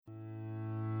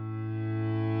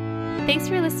Thanks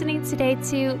for listening today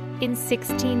to In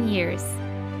 16 Years.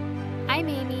 I'm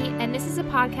Amy, and this is a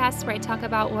podcast where I talk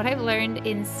about what I've learned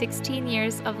in 16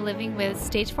 years of living with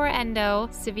stage 4 endo,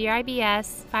 severe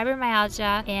IBS,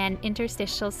 fibromyalgia, and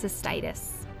interstitial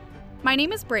cystitis. My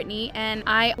name is Brittany, and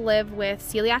I live with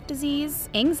celiac disease,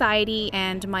 anxiety,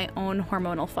 and my own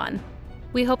hormonal fun.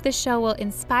 We hope this show will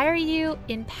inspire you,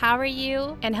 empower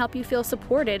you, and help you feel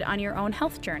supported on your own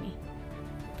health journey.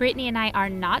 Brittany and I are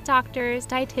not doctors,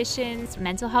 dietitians,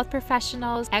 mental health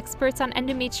professionals, experts on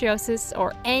endometriosis,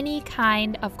 or any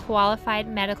kind of qualified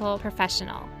medical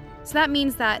professional. So that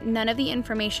means that none of the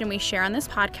information we share on this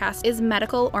podcast is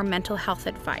medical or mental health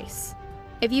advice.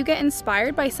 If you get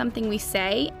inspired by something we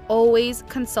say, always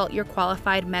consult your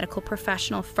qualified medical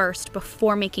professional first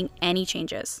before making any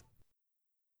changes.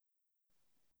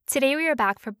 Today we are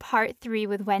back for part 3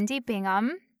 with Wendy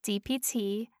Bingham,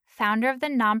 DPT, founder of the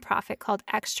nonprofit called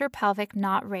Extrapelvic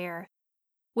Not Rare,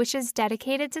 which is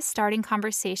dedicated to starting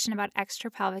conversation about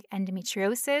extrapelvic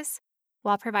endometriosis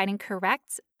while providing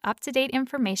correct, up-to-date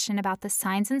information about the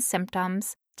signs and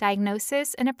symptoms,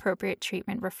 diagnosis, and appropriate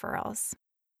treatment referrals.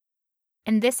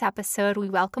 In this episode, we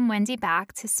welcome Wendy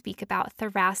back to speak about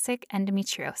thoracic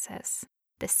endometriosis,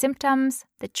 the symptoms,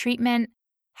 the treatment,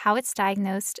 how it's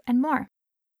diagnosed, and more.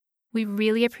 We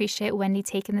really appreciate Wendy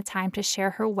taking the time to share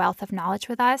her wealth of knowledge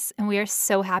with us, and we are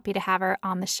so happy to have her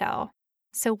on the show.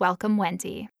 So welcome,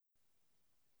 Wendy.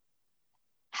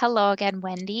 Hello again,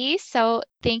 Wendy. So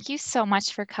thank you so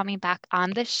much for coming back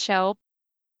on the show.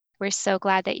 We're so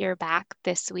glad that you're back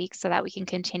this week so that we can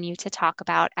continue to talk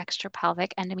about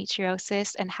extrapelvic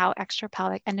endometriosis and how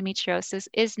extrapelvic endometriosis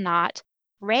is not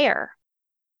rare.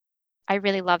 I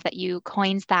really love that you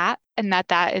coined that and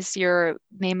that is your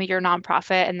name of your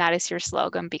nonprofit and that is your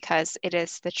slogan, because it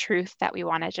is the truth that we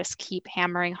want to just keep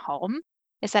hammering home,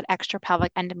 is that extrapelvic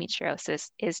endometriosis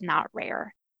is not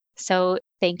rare. So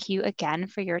thank you again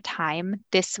for your time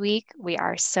this week. We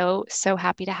are so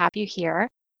happy to have you here.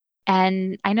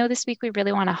 And I know this week we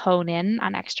really want to hone in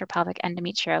on extrapelvic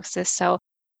endometriosis. So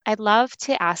I'd love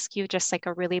to ask you just like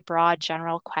a really broad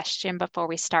general question before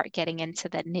we start getting into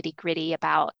the nitty-gritty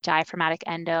about diaphragmatic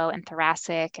endo and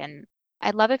thoracic. And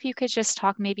I'd love if you could just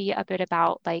talk maybe a bit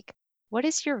about like, what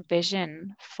is your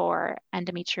vision for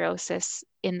endometriosis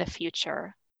in the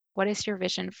future? What is your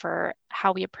vision for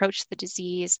how we approach the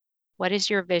disease? What is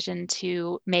your vision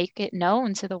to make it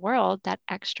known to the world that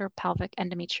extrapelvic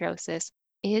endometriosis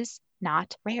is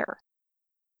not rare?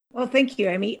 Well, thank you,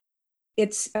 Amy.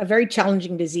 It's a very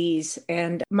challenging disease.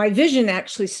 And my vision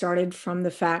actually started from the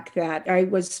fact that I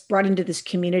was brought into this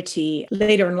community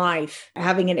later in life,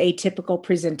 having an atypical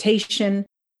presentation,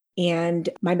 and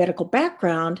my medical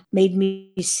background made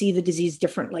me see the disease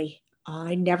differently.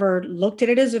 I never looked at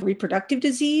it as a reproductive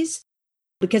disease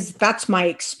because that's my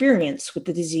experience with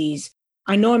the disease.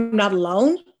 I know I'm not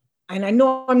alone, and I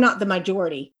know I'm not the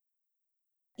majority.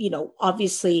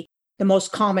 Obviously, the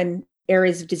most common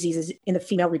areas of diseases in the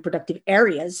female reproductive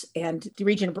areas and the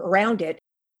region around it.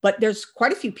 But there's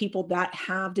quite a few people that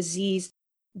have disease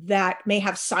that may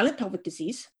have silent pelvic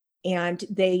disease, and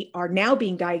they are now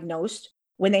being diagnosed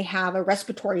when they have a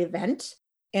respiratory event.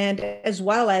 And as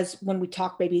well as when we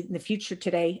talk maybe in the future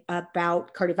today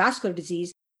about cardiovascular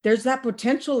disease, there's that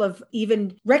potential of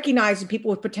even recognizing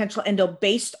people with potential endo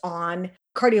based on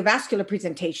cardiovascular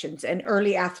presentations and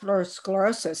early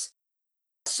atherosclerosis.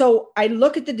 So I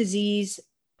look at the disease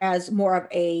as more of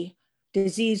a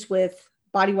disease with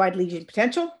body-wide lesion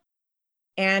potential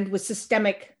and with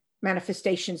systemic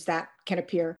manifestations that can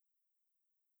appear.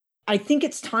 I think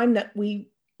it's time that we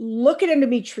look at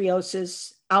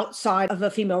endometriosis outside of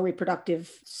a female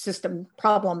reproductive system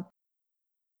problem.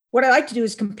 What I like to do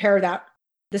is compare that.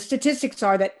 The statistics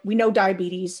are that we know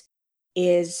diabetes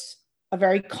is a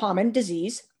very common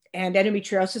disease, and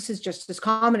endometriosis is just as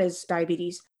common as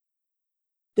diabetes.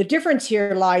 The difference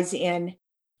here lies in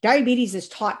diabetes is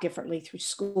taught differently through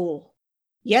school.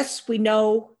 Yes, we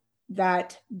know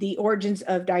that the origins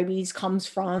of diabetes comes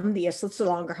from the islets of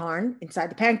Langerhans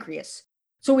inside the pancreas.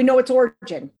 So we know its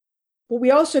origin. What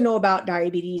we also know about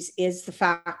diabetes is the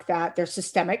fact that there's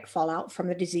systemic fallout from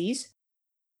the disease.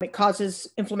 It causes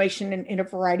inflammation in a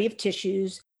variety of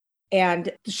tissues,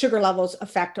 and the sugar levels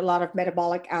affect a lot of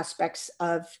metabolic aspects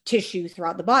of tissue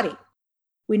throughout the body.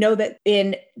 We know that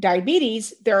in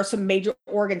diabetes, there are some major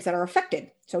organs that are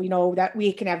affected. So, that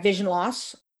we can have vision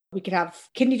loss, we can have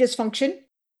kidney dysfunction,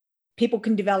 people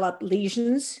can develop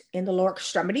lesions in the lower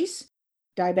extremities,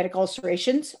 diabetic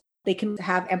ulcerations, they can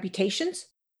have amputations,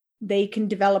 they can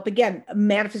develop, again, a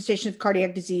manifestation of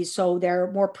cardiac disease. So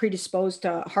they're more predisposed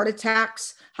to heart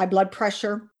attacks, high blood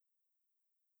pressure.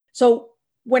 So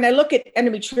when I look at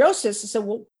endometriosis, I said,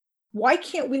 well, Why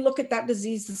can't we look at that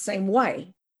disease the same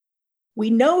way? We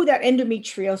know that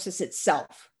endometriosis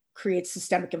itself creates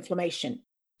systemic inflammation.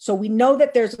 So we know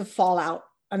that there's a fallout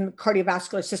on the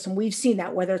cardiovascular system. We've seen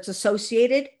that, whether it's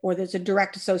associated or there's a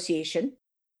direct association.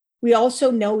 We also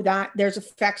know that there's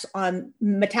effects on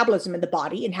metabolism in the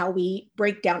body and how we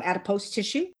break down adipose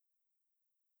tissue.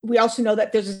 We also know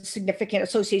that there's a significant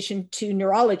association to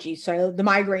neurology, so the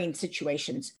migraine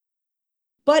situations.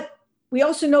 But we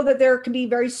also know that there can be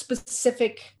very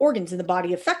specific organs in the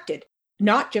body affected,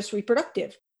 not just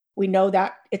reproductive. We know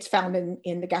that it's found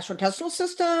in the gastrointestinal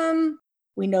system.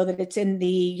 We know that it's in the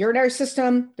urinary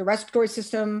system, the respiratory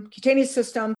system, cutaneous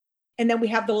system. And then we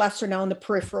have the lesser known, the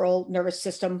peripheral nervous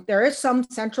system. There is some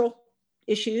central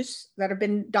issues that have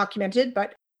been documented,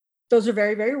 but those are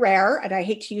very, very rare. And I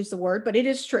hate to use the word, but it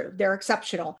is true. They're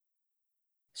exceptional.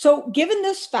 So given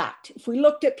this fact, if we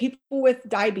looked at people with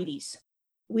diabetes,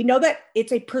 we know that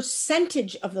it's a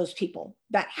percentage of those people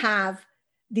that have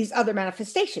these other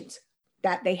manifestations,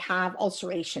 that they have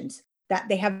ulcerations, that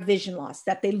they have vision loss,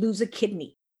 that they lose a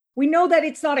kidney. We know that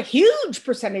it's not a huge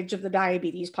percentage of the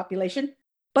diabetes population,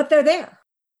 but they're there.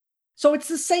 So it's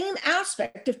the same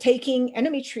aspect of taking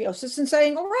endometriosis and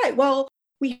saying, all right, well,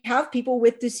 we have people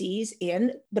with disease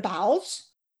in the bowels.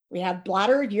 We have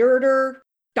bladder, ureter,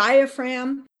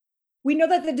 diaphragm. We know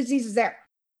that the disease is there.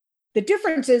 The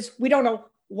difference is we don't know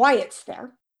why it's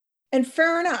there. And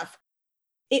fair enough.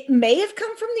 It may have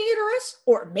come from the uterus,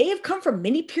 or it may have come from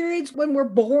many periods when we're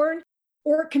born,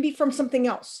 or it can be from something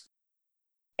else.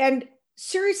 And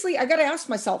seriously, I got to ask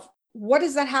myself, what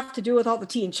does that have to do with all the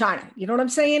tea in China? You know what I'm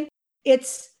saying?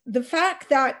 It's the fact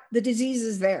that the disease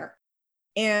is there.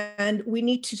 And we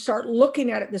need to start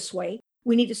looking at it this way.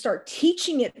 We need to start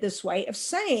teaching it this way of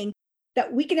saying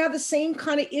that we can have the same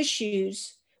kind of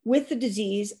issues with the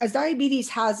disease as diabetes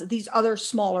has these other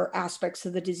smaller aspects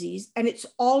of the disease, and it's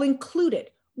all included.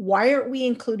 Why aren't we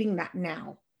including that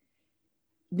now?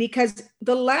 Because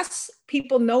the less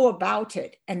people know about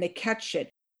it and they catch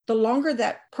it, the longer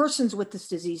that persons with this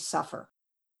disease suffer.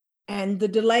 And the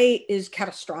delay is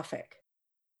catastrophic.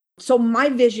 So my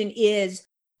vision is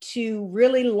to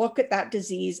really look at that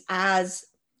disease as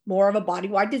more of a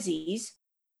body-wide disease.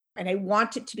 And I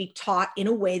want it to be taught in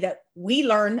a way that we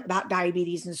learn about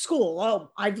diabetes in school.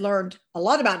 Oh, I've learned a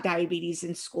lot about diabetes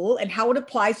in school and how it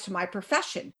applies to my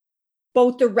profession,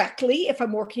 both directly if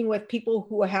I'm working with people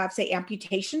who have, say,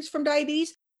 amputations from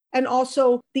diabetes, and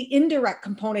also the indirect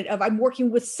component of I'm working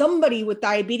with somebody with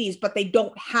diabetes, but they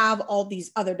don't have all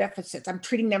these other deficits. I'm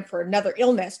treating them for another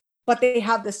illness, but they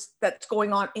have this that's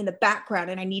going on in the background,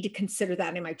 and I need to consider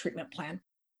that in my treatment plan.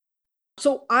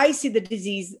 So I see the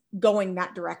disease going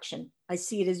that direction. I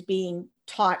see it as being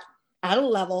taught at a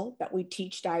level that we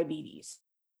teach diabetes.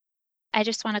 I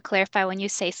just want to clarify, when you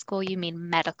say school, you mean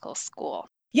medical school.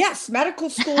 Yes, medical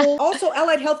school, also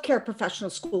allied healthcare professional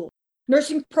school,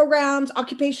 nursing programs,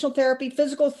 occupational therapy,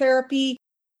 physical therapy,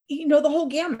 the whole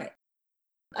gamut.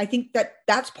 I think that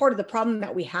that's part of the problem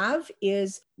that we have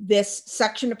is this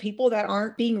section of people that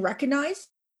aren't being recognized.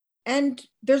 And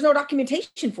there's no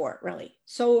documentation for it, really.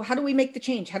 So how do we make the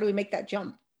change? How do we make that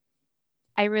jump?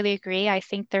 I really agree. I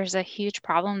think there's a huge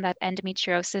problem that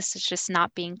endometriosis is just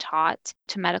not being taught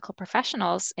to medical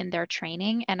professionals in their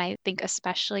training. And I think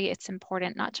especially it's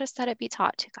important not just that it be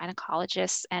taught to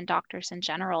gynecologists and doctors in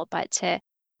general, but to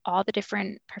all the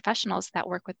different professionals that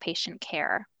work with patient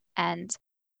care. And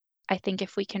I think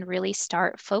if we can really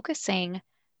start focusing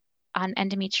on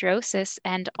endometriosis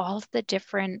and all of the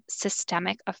different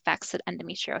systemic effects that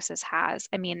endometriosis has.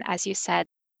 I mean, as you said,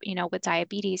 with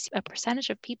diabetes, a percentage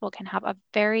of people can have a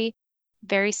very,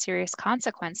 very serious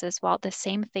consequences, while the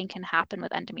same thing can happen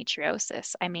with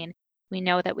endometriosis. I mean, we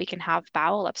know that we can have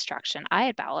bowel obstruction. I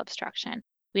had bowel obstruction.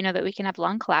 We know that we can have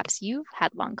lung collapse. You've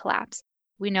had lung collapse.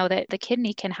 We know that the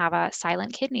kidney can have a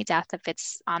silent kidney death if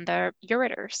it's on the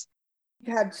ureters.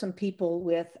 We've had some people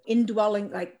with indwelling,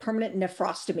 like permanent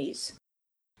nephrostomies.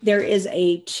 There is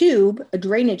a tube, a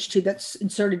drainage tube that's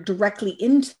inserted directly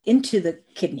into the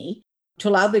kidney to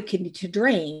allow the kidney to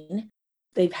drain.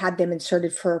 They've had them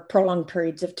inserted for prolonged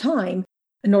periods of time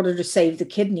in order to save the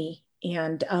kidney.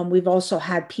 And we've also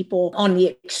had people on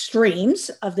the extremes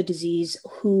of the disease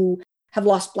who have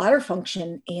lost bladder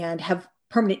function and have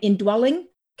permanent indwelling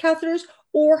catheters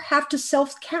or have to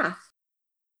self-cath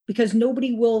because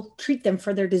nobody will treat them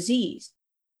for their disease.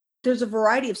 There's a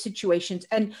variety of situations.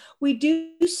 And we do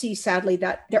see, sadly,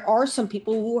 that there are some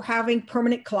people who are having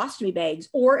permanent colostomy bags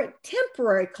or a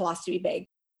temporary colostomy bag.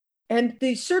 And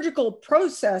the surgical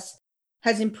process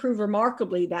has improved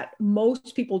remarkably that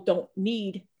most people don't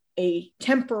need a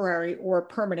temporary or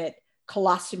permanent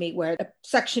colostomy where a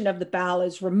section of the bowel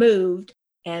is removed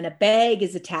and a bag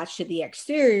is attached to the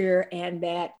exterior, and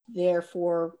that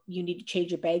therefore you need to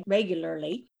change your bag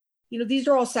regularly. These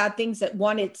are all sad things. That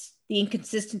one, it's the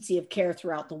inconsistency of care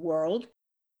throughout the world.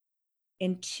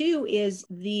 And two is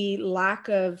the lack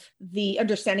of the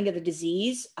understanding of the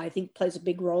disease, I think plays a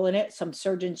big role in it. Some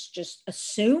surgeons just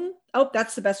assume, oh,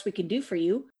 that's the best we can do for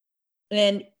you.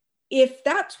 And if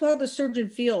that's how the surgeon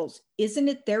feels, isn't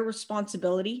it their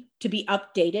responsibility to be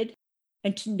updated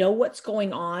and to know what's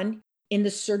going on in the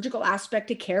surgical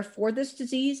aspect of care for this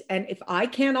disease? And if I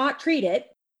cannot treat it,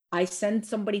 I send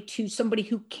somebody to somebody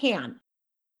who can.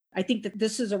 I think that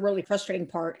this is a really frustrating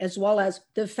part, as well as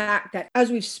the fact that as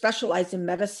we've specialized in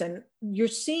medicine, you're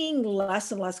seeing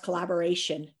less and less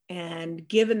collaboration. And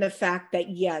given the fact that,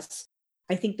 yes,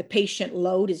 I think the patient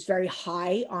load is very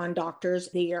high on doctors,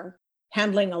 they are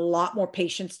handling a lot more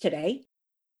patients today.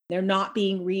 They're not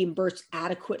being reimbursed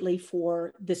adequately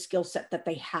for the skill set that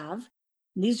they have.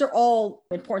 And these are all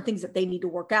important things that they need to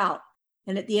work out.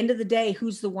 And at the end of the day,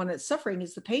 who's the one that's suffering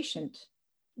is the patient.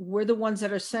 We're the ones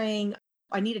that are saying,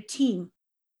 I need a team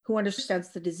who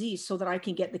understands the disease so that I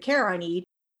can get the care I need.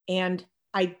 And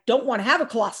I don't want to have a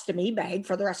colostomy bag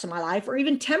for the rest of my life, or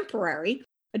even temporary.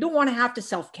 I don't want to have to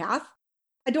self-cath.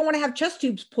 I don't want to have chest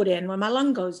tubes put in when my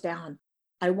lung goes down.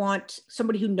 I want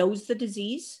somebody who knows the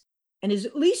disease and is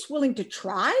at least willing to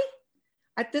try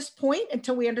at this point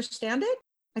until we understand it.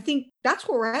 I think that's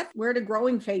where we're at. We're at a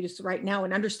growing phase right now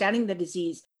in understanding the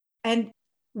disease. And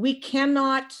we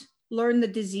cannot learn the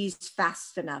disease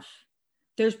fast enough.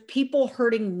 There's people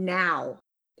hurting now.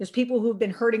 There's people who've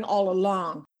been hurting all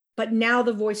along, but now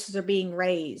the voices are being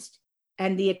raised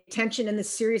and the attention and the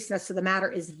seriousness of the matter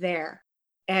is there.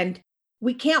 And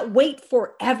we can't wait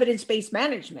for evidence-based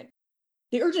management.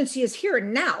 The urgency is here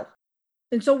and now.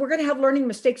 And so we're going to have learning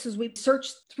mistakes as we search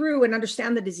through and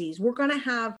understand the disease. We're going to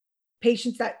have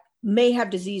patients that may have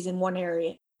disease in one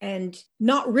area and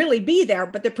not really be there,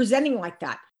 but they're presenting like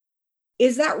that.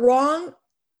 Is that wrong?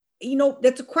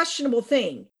 That's a questionable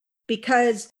thing,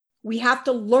 because we have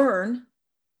to learn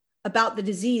about the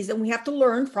disease and we have to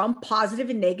learn from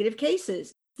positive and negative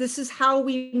cases. This is how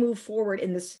we move forward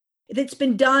in this. It's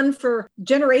been done for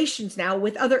generations now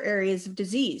with other areas of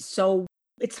disease. So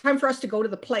it's time for us to go to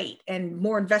the plate, and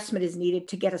more investment is needed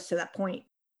to get us to that point.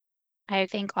 I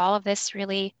think all of this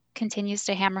really continues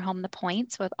to hammer home the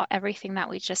points with everything that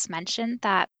we just mentioned,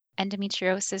 that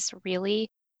endometriosis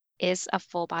really is a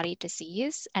full body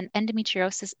disease, and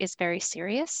endometriosis is very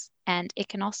serious, and it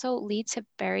can also lead to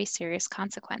very serious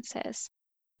consequences.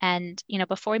 And,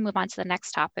 before we move on to the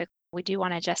next topic, we do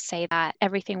want to just say that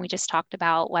everything we just talked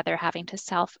about, whether having to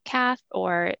self-cath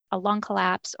or a lung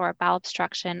collapse or a bowel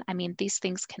obstruction, these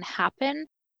things can happen,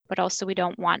 but also we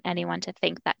don't want anyone to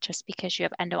think that just because you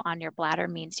have endo on your bladder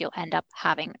means you'll end up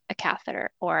having a catheter,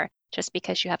 or just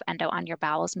because you have endo on your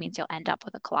bowels means you'll end up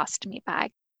with a colostomy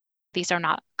bag. These are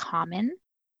not common.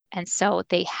 And so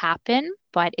they happen,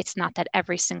 but it's not that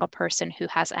every single person who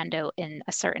has endo in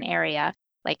a certain area,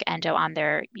 like endo on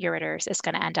their ureters, is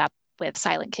going to end up with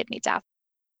silent kidney death.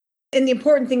 And the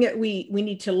important thing that we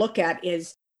need to look at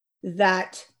is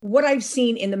that what I've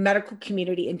seen in the medical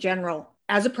community in general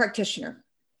as a practitioner,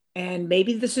 and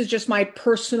maybe this is just my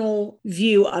personal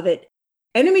view of it,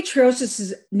 endometriosis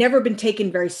has never been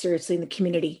taken very seriously in the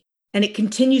community, and it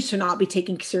continues to not be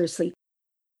taken seriously.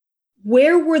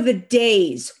 Where were the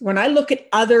days when I look at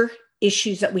other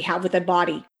issues that we have with the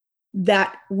body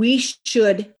that we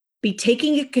should be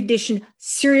taking a condition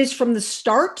serious from the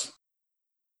start?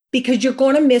 Because you're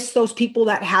going to miss those people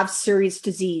that have serious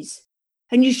disease.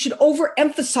 And you should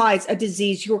overemphasize a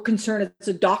disease you're concerned as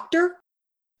a doctor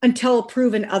until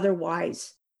proven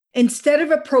otherwise, instead of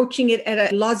approaching it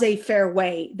at a laissez-faire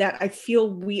way that I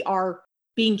feel we are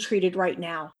being treated right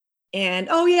now. And,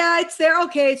 oh yeah, it's there.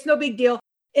 Okay, it's no big deal.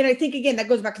 And I think, again, that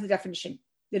goes back to the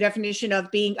definition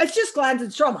of being, it's just glands and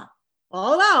stroma.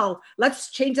 Oh no,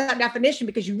 let's change that definition,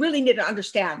 because you really need to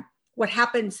understand what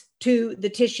happens to the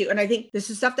tissue. And I think this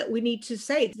is stuff that we need to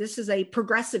say. This is a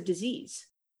progressive disease.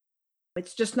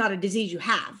 It's just not a disease you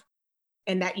have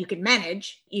and that you can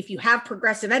manage. If you have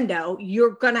progressive endo,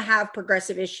 you're going to have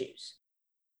progressive issues.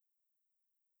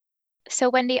 So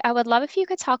Wendy, I would love if you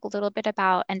could talk a little bit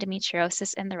about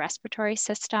endometriosis in the respiratory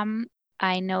system.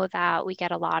 I know that we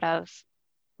get a lot of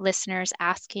listeners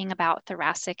asking about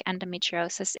thoracic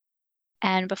endometriosis.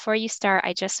 And before you start,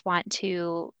 I just want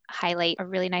to highlight a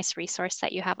really nice resource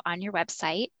that you have on your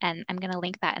website. And I'm going to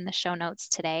link that in the show notes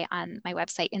today on my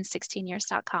website,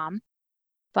 in16years.com.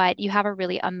 But you have a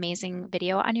really amazing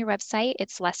video on your website.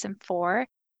 It's lesson 4.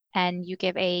 And you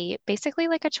give basically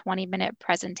like a 20-minute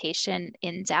presentation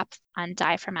in depth on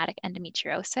diaphragmatic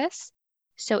endometriosis.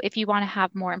 So if you want to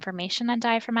have more information on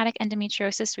diaphragmatic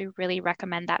endometriosis, we really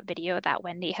recommend that video that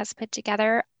Wendy has put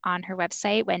together on her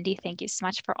website. Wendy, thank you so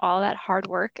much for all that hard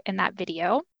work in that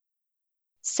video.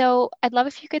 So I'd love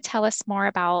if you could tell us more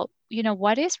about,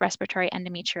 what is respiratory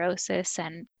endometriosis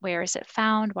and where is it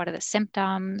found? What are the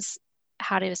symptoms?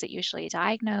 How is it usually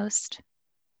diagnosed?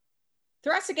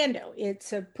 Thoracic endo,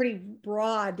 it's a pretty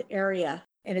broad area,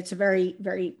 and it's a very,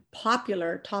 very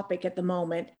popular topic at the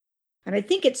moment. And I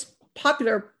think it's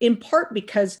popular in part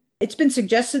because it's been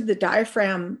suggested that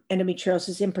diaphragm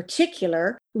endometriosis in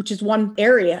particular, which is one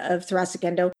area of thoracic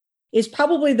endo, is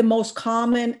probably the most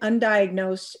common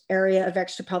undiagnosed area of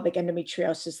extrapelvic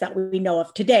endometriosis that we know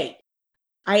of to date.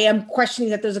 I am questioning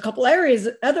that there's a couple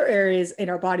other areas in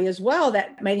our body as well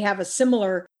that might have a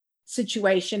similar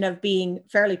situation of being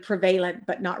fairly prevalent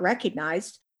but not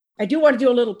recognized. I do want to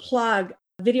do a little plug.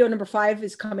 Video number 5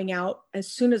 is coming out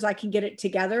as soon as I can get it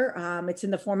together. It's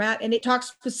in the format, and it talks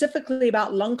specifically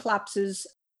about lung collapses,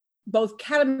 both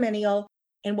catamenial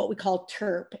and what we call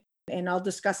TURP. And I'll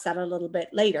discuss that a little bit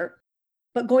later.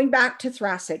 But going back to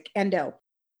thoracic endo,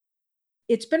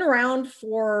 it's been around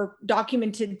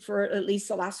documented for at least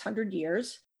the last 100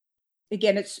 years.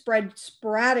 Again, it's spread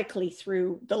sporadically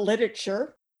through the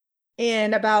literature.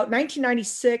 In about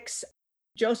 1996,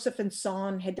 Joseph and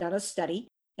Son had done a study,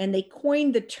 and they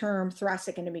coined the term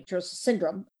thoracic endometriosis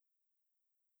syndrome.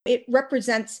 It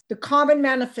represents the common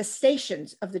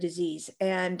manifestations of the disease.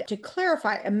 And to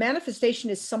clarify, a manifestation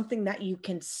is something that you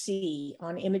can see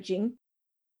on imaging.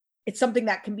 It's something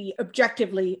that can be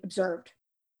objectively observed.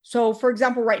 So, for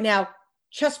example, right now,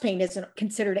 chest pain isn't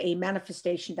considered a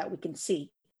manifestation that we can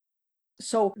see.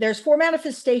 So there's 4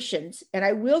 manifestations. And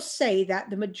I will say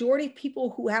that the majority of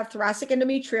people who have thoracic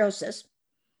endometriosis,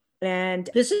 and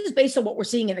this is based on what we're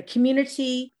seeing in the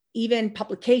community, even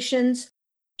publications,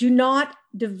 do not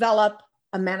develop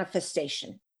a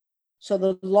manifestation. So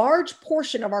the large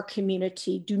portion of our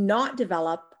community do not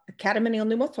develop a catamenial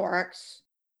pneumothorax,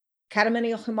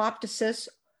 catamenial hemoptysis,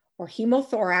 or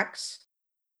hemothorax,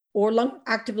 or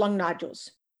active lung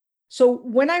nodules. So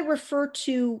when I refer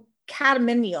to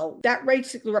catamenial, that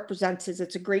basically represents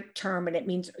it's a Greek term, and it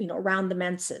means, around the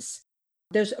menses.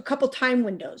 There's a couple time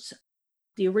windows.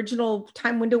 The original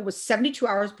time window was 72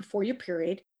 hours before your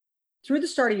period, through the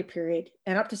start of your period,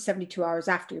 and up to 72 hours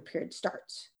after your period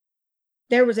starts.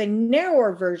 There was a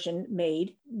narrower version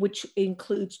made, which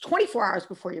includes 24 hours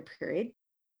before your period,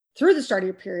 through the start of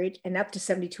your period, and up to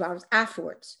 72 hours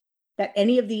afterwards, that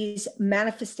any of these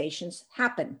manifestations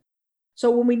happen.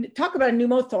 So when we talk about a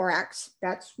pneumothorax,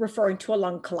 that's referring to a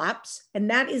lung collapse, and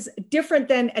that is different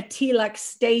than a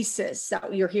telextasis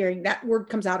that you're hearing. That word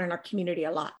comes out in our community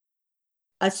a lot.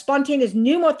 A spontaneous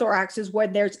pneumothorax is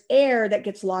when there's air that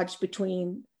gets lodged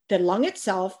between the lung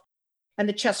itself and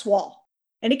the chest wall.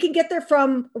 And it can get there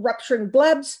from rupturing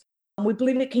blebs. We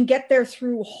believe it can get there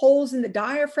through holes in the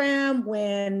diaphragm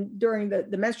when during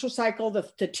the menstrual cycle,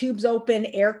 the tubes open,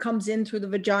 air comes in through the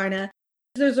vagina.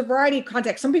 There's a variety of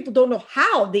contexts. Some people don't know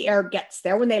how the air gets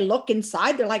there. When they look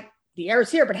inside, they're like, the air is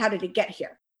here, but how did it get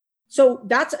here? So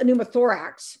that's a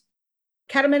pneumothorax.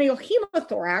 Catamenial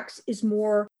hemothorax is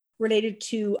more related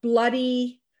to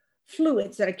bloody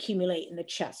fluids that accumulate in the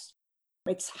chest.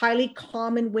 It's highly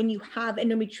common when you have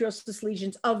endometriosis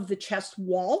lesions of the chest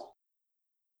wall.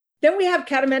 Then we have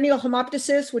catamenial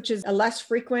hemoptysis, which is a less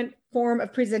frequent form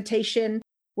of presentation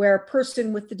where a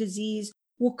person with the disease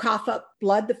will cough up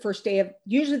blood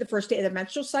usually the first day of the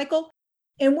menstrual cycle.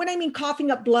 And when I mean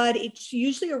coughing up blood, it's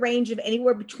usually a range of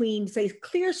anywhere between, say,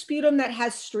 clear sputum that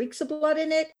has streaks of blood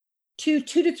in it to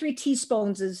 2 to 3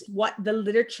 teaspoons is what the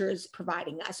literature is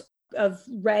providing us of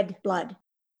red blood.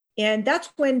 And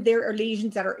that's when there are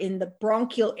lesions that are in the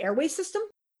bronchial airway system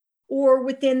or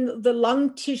within the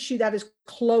lung tissue that is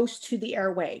close to the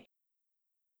airway.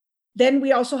 Then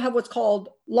we also have what's called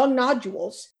lung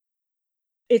nodules.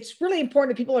 It's really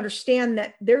important that people understand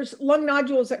that there's lung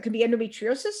nodules that can be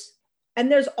endometriosis,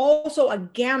 and there's also a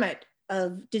gamut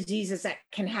of diseases that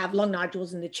can have lung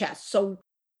nodules in the chest. So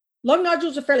lung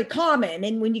nodules are fairly common.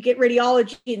 And when you get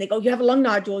radiology and they go, you have a lung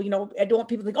nodule, I don't want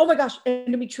people to think, oh my gosh,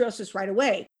 endometriosis right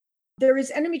away. There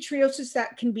is endometriosis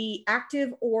that can be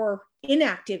active or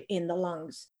inactive in the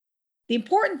lungs. The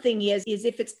important thing is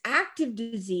if it's active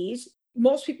disease,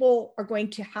 most people are going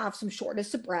to have some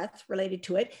shortness of breath related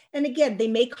to it. And again, they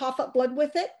may cough up blood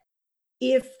with it.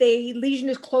 If the lesion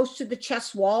is close to the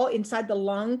chest wall inside the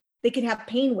lung, they can have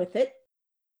pain with it.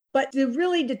 But the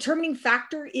really determining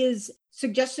factor is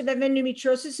suggestive of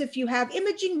endometriosis if you have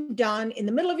imaging done in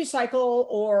the middle of your cycle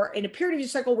or in a period of your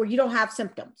cycle where you don't have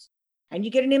symptoms, and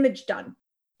you get an image done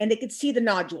and they can see the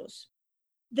nodules.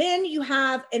 Then you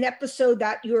have an episode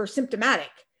that you're symptomatic.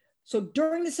 So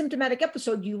during the symptomatic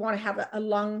episode, you want to have a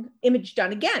lung image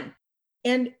done again.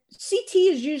 And CT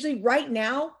is usually right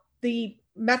now the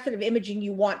method of imaging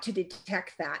you want to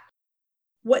detect that.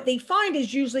 What they find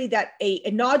is usually that a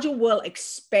nodule will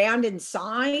expand in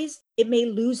size. It may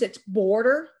lose its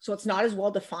border, so it's not as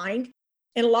well defined.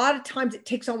 And a lot of times it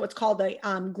takes on what's called the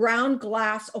ground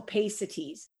glass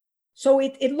opacities. So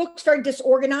it looks very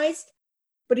disorganized.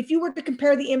 But if you were to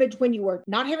compare the image when you are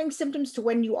not having symptoms to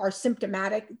when you are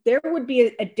symptomatic, there would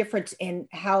be a difference in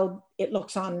how it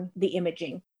looks on the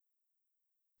imaging.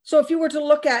 So if you were to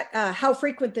look at how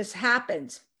frequent this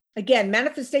happens, again,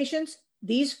 manifestations,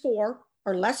 these 4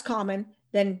 are less common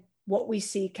than what we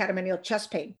see catamenial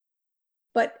chest pain.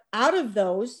 But out of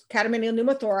those, catamenial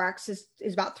pneumothorax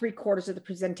is about 3/4 of the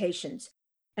presentations.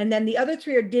 And then the other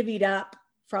 3 are divvied up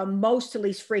from most to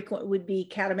least frequent would be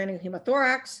catamenial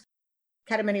pneumothorax,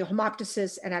 catamenial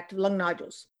hemoptysis, and active lung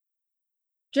nodules.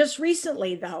 Just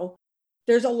recently, though,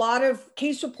 there's a lot of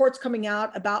case reports coming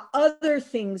out about other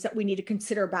things that we need to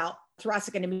consider about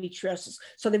thoracic endometriosis.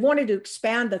 So they wanted to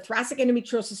expand the thoracic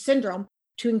endometriosis syndrome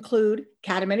to include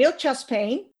catamenial chest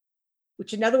pain,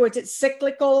 which in other words, it's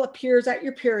cyclical, appears at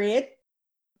your period,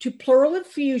 to pleural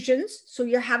effusions. So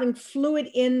you're having fluid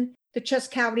in the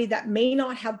chest cavity that may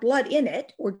not have blood in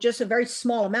it, or just a very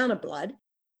small amount of blood,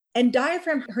 and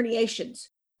diaphragm herniations,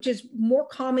 which is more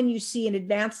common you see in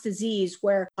advanced disease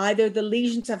where either the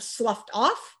lesions have sloughed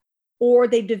off or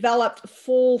they've developed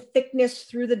full thickness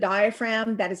through the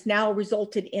diaphragm that has now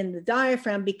resulted in the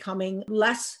diaphragm becoming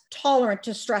less tolerant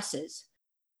to stresses.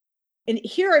 And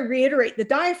here I reiterate, the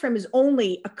diaphragm is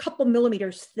only a couple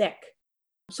millimeters thick.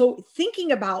 So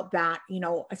thinking about that, we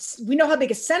know how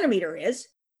big a centimeter is.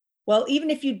 Well, even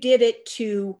if you did it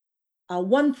to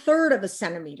 1/3 of a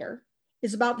centimeter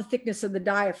is about the thickness of the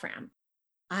diaphragm.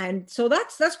 And so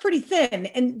that's pretty thin.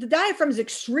 And the diaphragm is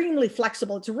extremely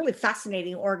flexible. It's a really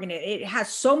fascinating organ. It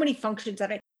has so many functions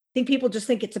that I think people just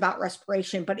think it's about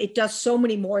respiration, but it does so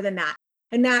many more than that.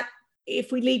 And that,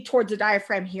 if we lead towards the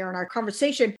diaphragm here in our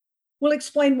conversation, we'll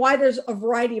explain why there's a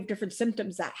variety of different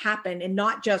symptoms that happen and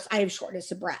not just I have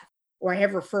shortness of breath or I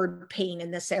have referred pain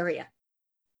in this area.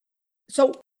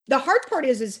 So the hard part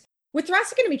is with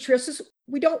thoracic endometriosis,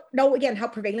 we don't know, again, how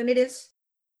prevalent it is.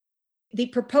 The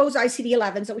proposed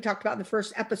ICD-11s that we talked about in the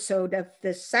first episode of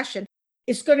this session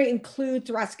is going to include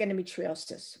thoracic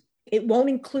endometriosis. It won't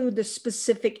include the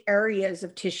specific areas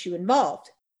of tissue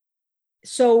involved.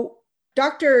 So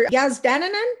Dr.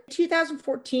 Yazdanian,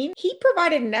 2014, he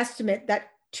provided an estimate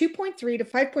that 2.3 to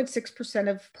 5.6%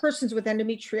 of persons with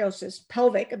endometriosis,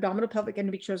 abdominal pelvic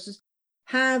endometriosis,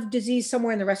 have disease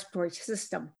somewhere in the respiratory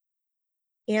system.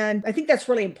 And I think that's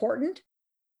really important.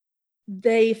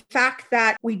 The fact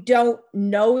that we don't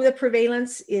know the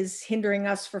prevalence is hindering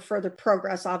us for further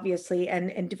progress, obviously,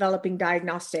 and developing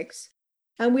diagnostics.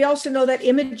 And we also know that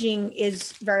imaging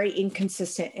is very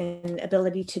inconsistent in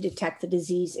ability to detect the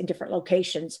disease in different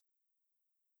locations.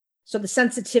 So the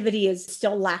sensitivity is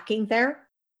still lacking there.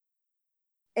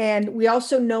 And we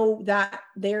also know that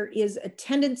there is a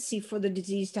tendency for the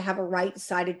disease to have a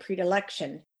right-sided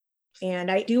predilection.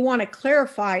 And I do want to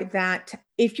clarify that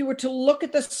if you were to look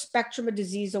at the spectrum of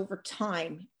disease over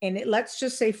time, and let's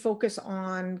just say focus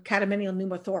on catamenial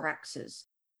pneumothoraxes.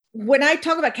 When I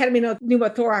talk about catamenial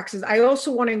pneumothoraxes, I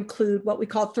also want to include what we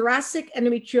call thoracic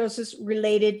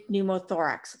endometriosis-related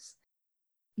pneumothoraxes.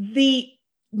 The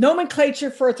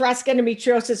nomenclature for thoracic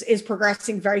endometriosis is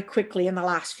progressing very quickly in the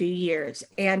last few years.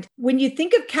 And when you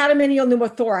think of catamenial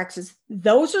pneumothoraxes,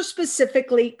 those are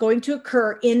specifically going to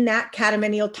occur in that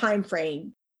catamenial time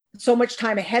frame. So much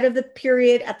time ahead of the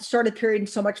period, at the start of the period, and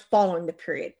so much following the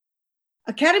period.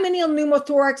 A catamenial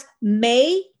pneumothorax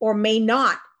may or may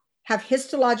not have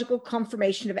histological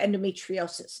confirmation of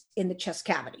endometriosis in the chest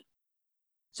cavity.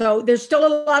 So there's still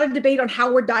a lot of debate on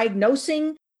how we're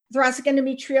diagnosing thoracic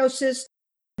endometriosis.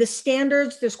 The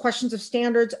standards, there's questions of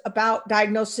standards about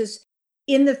diagnosis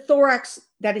in the thorax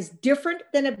that is different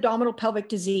than abdominal pelvic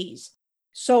disease.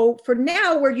 So for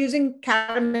now, we're using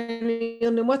catamenial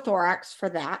pneumothorax for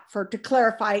that, to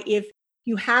clarify if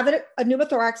you have a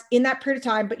pneumothorax in that period of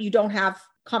time, but you don't have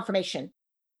confirmation.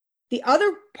 The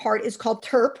other part is called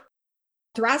TERP,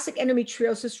 thoracic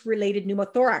endometriosis related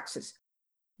pneumothoraxes.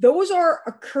 Those are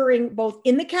occurring both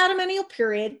in the catamenial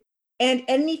period and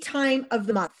any time of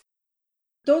the month.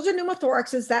 Those are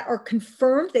pneumothoraxes that are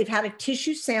confirmed. They've had a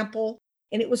tissue sample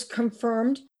and it was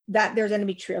confirmed that there's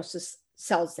endometriosis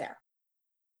cells there.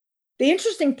 The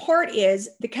interesting part is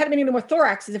the catamenial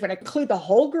pneumothorax is if I include the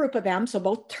whole group of them, so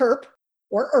both TERP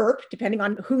or ERP, depending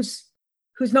on whose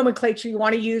nomenclature you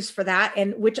want to use for that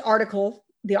and which article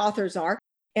the authors are,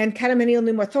 and catamenial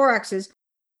pneumothoraxes,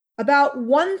 about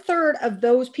 1/3 of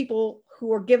those people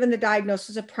who are given the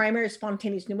diagnosis of primary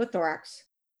spontaneous pneumothorax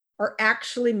are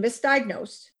actually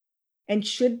misdiagnosed and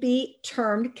should be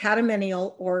termed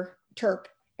catamenial or TERP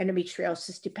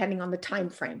endometriosis, depending on the time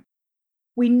frame.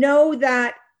 We know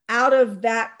that out of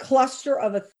that cluster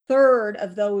of 1/3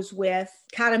 of those with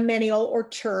catamenial or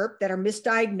TERP that are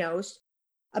misdiagnosed,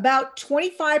 about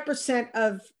 25%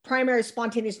 of primary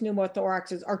spontaneous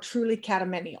pneumothoraxes are truly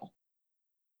catamenial.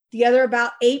 The other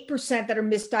about 8% that are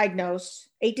misdiagnosed,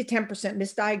 8 to 10%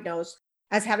 misdiagnosed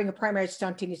as having a primary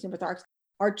spontaneous pneumothorax,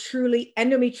 are truly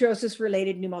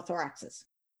endometriosis-related pneumothoraxes.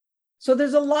 So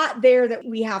there's a lot there that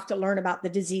we have to learn about the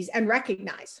disease and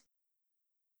recognize.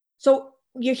 So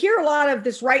you hear a lot of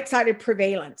this right-sided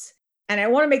prevalence, and I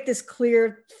want to make this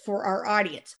clear for our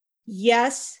audience.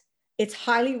 Yes, it's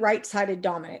highly right-sided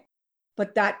dominant,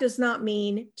 but that does not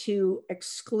mean to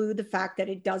exclude the fact that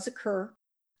it does occur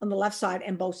on the left side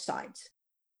and both sides.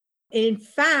 In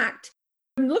fact,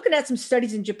 I'm looking at some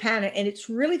studies in Japan, and it's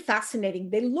really fascinating.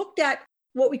 They looked at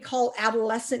what we call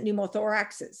adolescent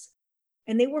pneumothoraxes,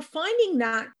 and they were finding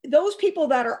that those people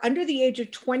that are under the age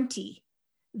of 20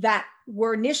 that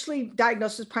were initially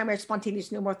diagnosed as primary spontaneous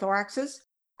pneumothoraxes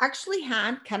actually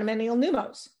had catamenial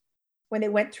pneumos when they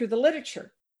went through the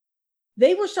literature.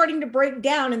 They were starting to break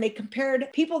down, and they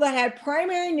compared people that had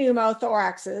primary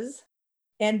pneumothoraxes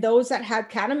and those that had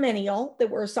catamenial that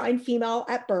were assigned female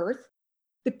at birth.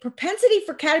 The propensity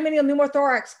for catamenial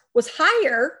pneumothorax was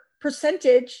higher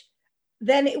percentage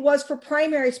than it was for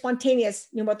primary spontaneous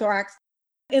pneumothorax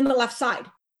in the left side.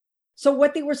 So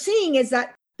what they were seeing is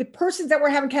that the persons that were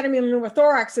having catamenial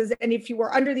pneumothoraxes, and if you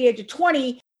were under the age of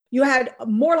 20, you had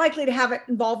more likely to have it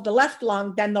involve the left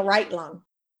lung than the right lung.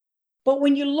 But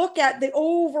when you look at the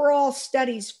overall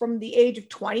studies from the age of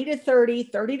 20 to 30,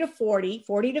 30 to 40,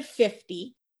 40 to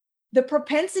 50, the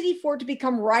propensity for it to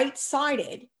become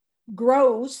right-sided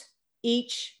grows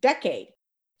each decade.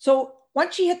 So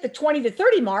once you hit the 20 to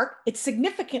 30 mark, it's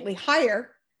significantly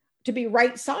higher to be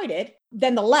right-sided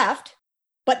than the left.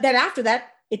 But then after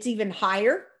that, it's even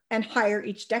higher and higher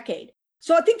each decade.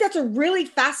 So I think that's a really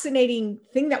fascinating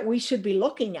thing that we should be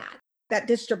looking at, that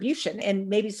distribution, and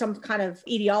maybe some kind of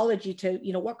etiology to,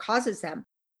 what causes them.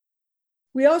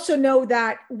 We also know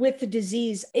that with the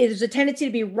disease, it is a tendency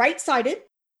to be right-sided,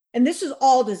 and this is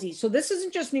all disease. So this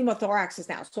isn't just pneumothoraxes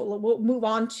now. So we'll move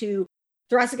on to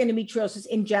thoracic endometriosis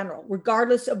in general,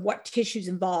 regardless of what tissue's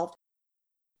involved.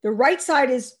 The right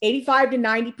side is 85 to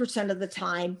 90% of the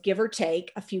time, give or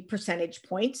take a few percentage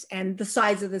points, and the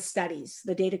size of the studies,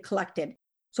 the data collected.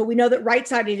 So we know that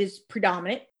right-sided is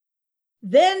predominant.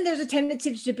 Then there's a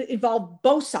tendency to involve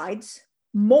both sides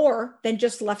more than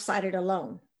just left-sided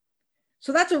alone.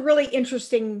 So that's a really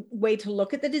interesting way to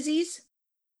look at the disease.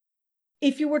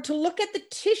 If you were to look at the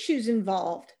tissues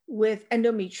involved with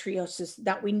endometriosis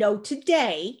that we know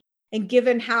today, and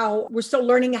given how we're still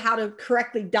learning how to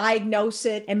correctly diagnose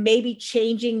it and maybe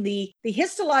changing the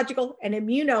histological and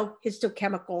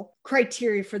immunohistochemical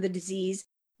criteria for the disease,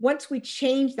 once we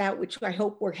change that, which I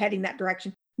hope we're heading that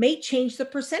direction, may change the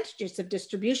percentages of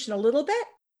distribution a little bit.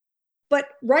 But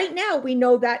right now, we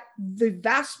know that the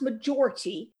vast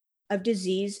majority of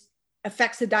disease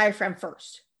affects the diaphragm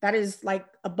first. That is like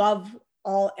above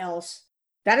all else.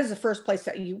 That is the first place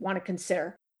that you want to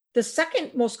consider. The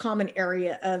second most common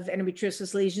area of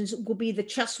endometriosis lesions will be the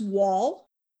chest wall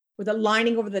with a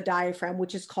lining over the diaphragm,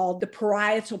 which is called the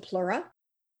parietal pleura.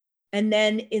 And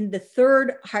then in the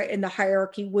third in the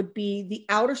hierarchy would be the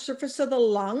outer surface of the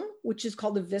lung, which is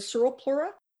called the visceral pleura.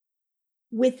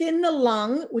 Within the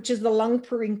lung, which is the lung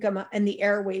parenchyma, and the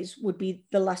airways would be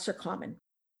the lesser common.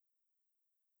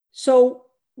 So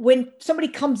when somebody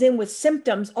comes in with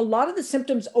symptoms, a lot of the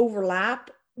symptoms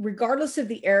overlap regardless of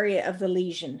the area of the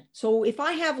lesion. So if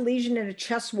I have a lesion in a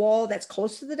chest wall that's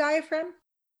close to the diaphragm,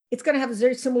 it's going to have a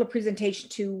very similar presentation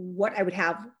to what I would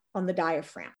have on the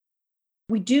diaphragm.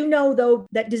 We do know, though,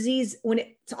 that disease, when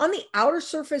it's on the outer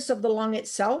surface of the lung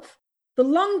itself, the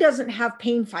lung doesn't have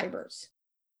pain fibers,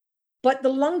 but the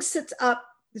lung sits up.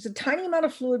 There's a tiny amount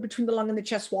of fluid between the lung and the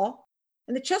chest wall,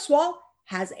 and the chest wall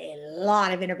has a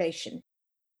lot of innervation.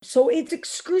 So it's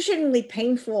excruciatingly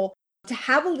painful to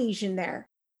have a lesion there.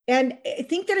 And I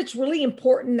think that it's really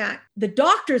important that the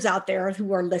doctors out there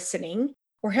who are listening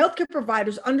or healthcare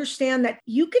providers understand that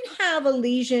you can have a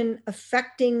lesion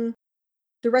affecting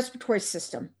the respiratory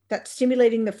system that's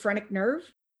stimulating the phrenic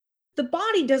nerve. The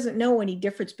body doesn't know any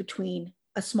difference between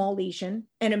a small lesion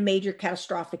and a major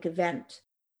catastrophic event.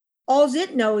 All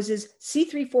it knows is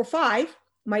C345,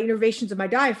 my innervations of my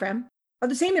diaphragm, are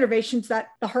the same innervations that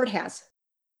the heart has.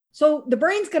 So the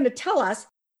brain's going to tell us,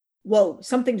 whoa,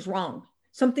 something's wrong.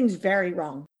 something's very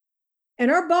wrong.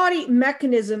 And our body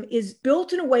mechanism is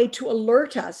built in a way to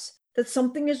alert us that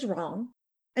something is wrong.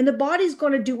 And the body's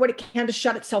going to do what it can to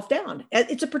shut itself down.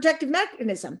 It's a protective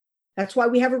mechanism. That's why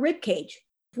we have a rib cage.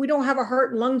 If we don't have our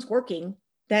heart and lungs working,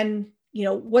 then,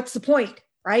 what's the point,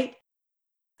 right?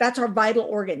 That's our vital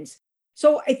organs.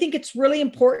 So I think it's really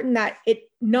important that it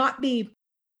not be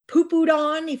poo-pooed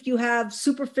on if you have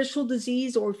superficial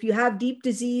disease or if you have deep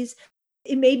disease.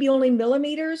 It may be only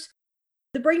millimeters.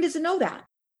 The brain doesn't know that.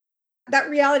 That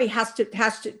reality has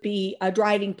to be a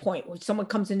driving point when someone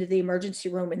comes into the emergency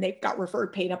room and they've got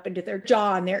referred pain up into their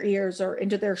jaw and their ears or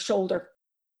into their shoulder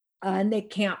and they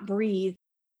can't breathe.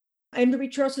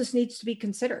 Endometriosis needs to be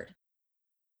considered.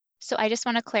 So I just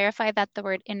want to clarify that the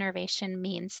word innervation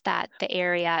means that the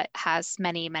area has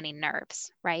many, many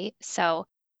nerves, right? So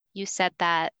you said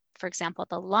that, for example,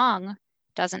 the lung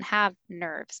doesn't have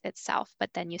nerves itself, but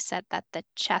then you said that the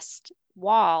chest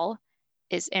wall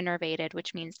is innervated,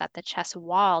 which means that the chest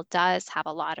wall does have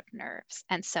a lot of nerves.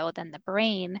 And so then the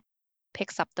brain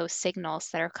picks up those signals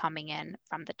that are coming in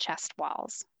from the chest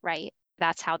walls, right?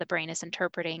 That's how the brain is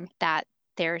interpreting that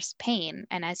there's pain.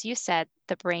 And as you said,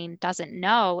 the brain doesn't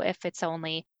know if it's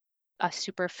only a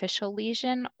superficial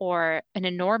lesion or an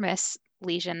enormous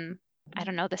lesion, I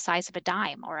don't know, the size of a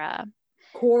dime or a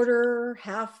quarter,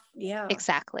 half. Yeah.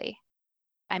 Exactly.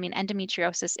 I mean,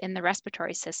 endometriosis in the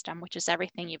respiratory system, which is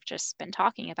everything you've just been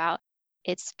talking about,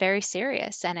 it's very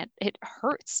serious and it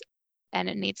hurts and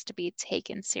it needs to be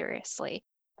taken seriously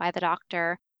by the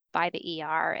doctor, by the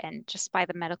ER, and just by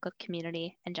the medical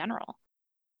community in general.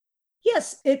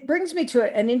 Yes, it brings me to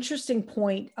an interesting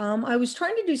point. I was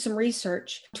trying to do some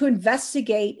research to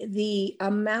investigate the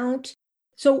amount.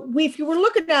 So if you were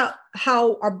looking at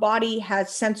how our body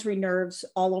has sensory nerves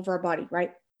all over our body,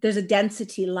 right? There's a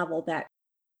density level that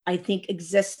I think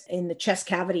exists in the chest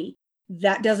cavity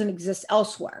that doesn't exist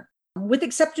elsewhere. With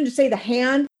exception to say the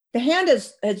hand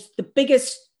is the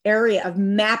biggest area of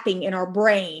mapping in our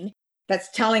brain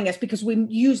that's telling us, because we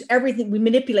use everything, we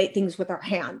manipulate things with our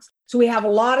hands. So we have a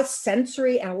lot of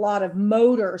sensory and a lot of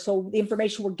motor. So the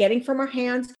information we're getting from our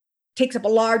hands takes up a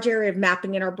large area of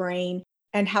mapping in our brain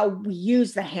and how we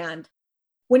use the hand.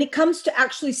 When it comes to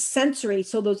actually sensory,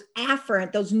 so those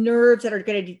afferent, those nerves that are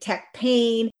going to detect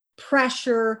pain,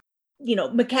 pressure,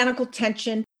 mechanical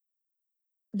tension,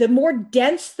 the more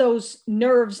dense those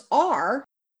nerves are,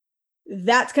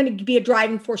 that's going to be a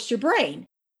driving force to your brain.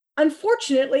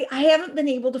 Unfortunately, I haven't been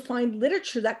able to find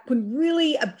literature that can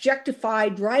really objectify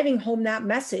driving home that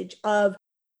message of,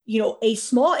 a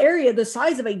small area the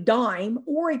size of a dime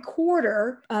or a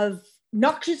quarter of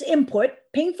noxious input,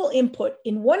 painful input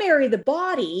in one area of the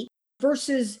body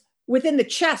versus within the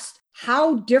chest,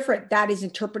 how different that is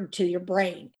interpreted to your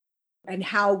brain and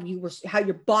how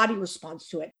your body responds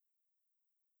to it.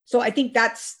 So I think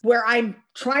that's where I'm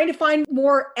trying to find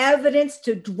more evidence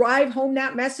to drive home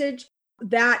that message,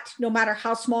 that no matter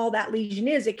how small that lesion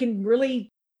is, it can really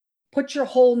put your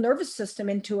whole nervous system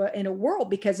in a whirl,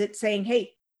 because it's saying,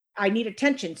 hey, I need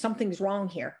attention. Something's wrong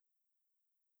here.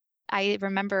 I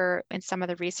remember in some of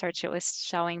the research, it was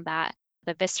showing that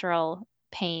the visceral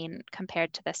pain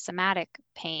compared to the somatic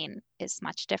pain is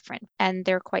much different, and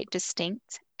they're quite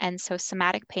distinct. And so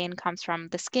somatic pain comes from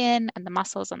the skin and the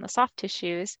muscles and the soft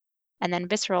tissues, and then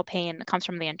visceral pain comes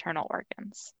from the internal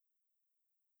organs.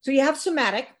 So you have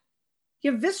somatic,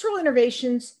 you have visceral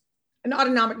innervations and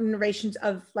autonomic innervations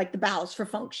of like the bowels for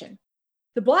function.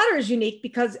 The bladder is unique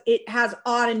because it has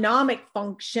autonomic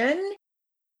function.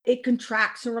 It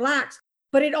contracts and relaxes,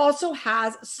 but it also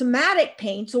has somatic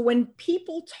pain. So when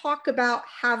people talk about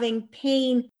having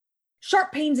pain,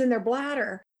 sharp pains in their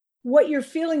bladder, what you're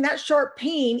feeling, that sharp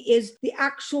pain, is the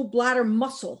actual bladder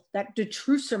muscle, that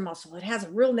detrusor muscle. It has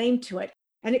a real name to it,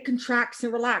 and it contracts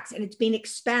and relaxes, and it's being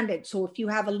expanded. So if you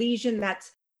have a lesion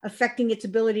that's affecting its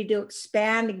ability to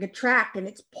expand and contract, and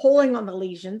it's pulling on the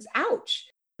lesions, ouch.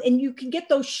 And you can get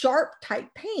those sharp type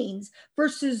pains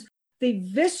versus the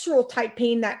visceral type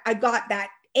pain that I got, that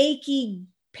achy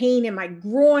pain in my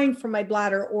groin from my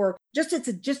bladder, or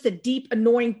it's just a deep,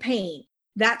 annoying pain.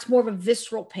 That's more of a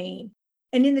visceral pain.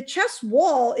 And in the chest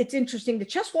wall, it's interesting. The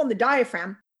chest wall and the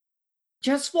diaphragm,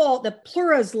 chest wall, the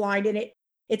pleura is lined in it.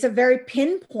 It's a very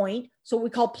pinpoint. So we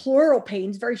call pleural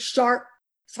pains, very sharp.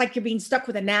 It's like you're being stuck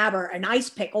with a nab or an ice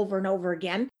pick over and over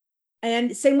again.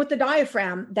 And same with the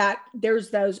diaphragm, that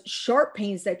there's those sharp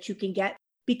pains that you can get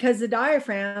because the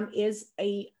diaphragm is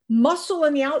a muscle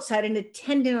on the outside and a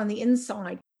tendon on the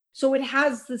inside. So it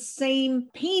has the same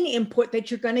pain input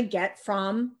that you're going to get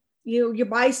from your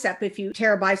bicep. If you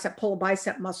tear a bicep, pull a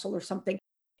bicep muscle or something,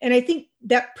 And I think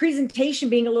that presentation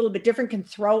being a little bit different can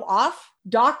throw off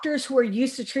doctors who are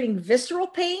used to treating visceral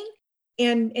pain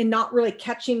and not really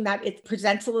catching that it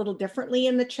presents a little differently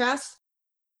in the chest.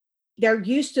 They're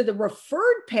used to the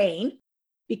referred pain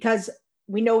because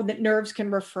we know that nerves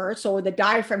can refer. So the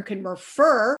diaphragm can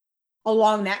refer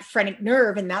along that phrenic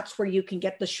nerve. And that's where you can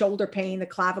get the shoulder pain, the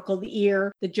clavicle, the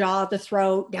ear, the jaw, the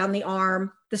throat, down the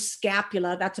arm, the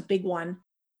scapula. That's a big one.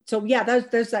 So yeah,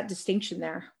 there's that distinction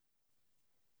there.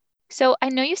 So I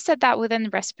know you said that within the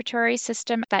respiratory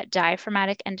system, that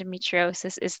diaphragmatic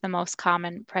endometriosis is the most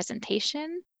common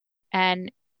presentation and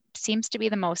seems to be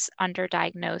the most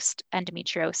underdiagnosed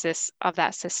endometriosis of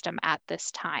that system at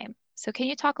this time. So can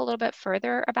you talk a little bit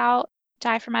further about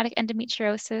diaphragmatic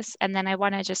endometriosis? And then I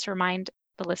want to just remind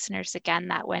the listeners again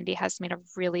that Wendy has made a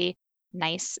really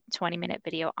nice 20-minute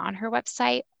video on her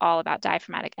website all about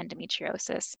diaphragmatic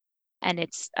endometriosis. And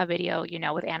it's a video,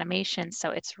 with animation,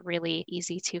 so it's really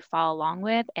easy to follow along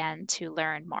with and to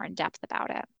learn more in depth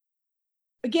about it.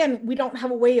 Again, we don't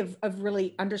have a way of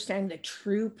really understanding the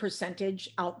true percentage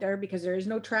out there because there is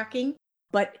no tracking.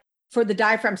 But for the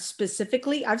diaphragm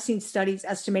specifically, I've seen studies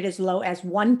estimate as low as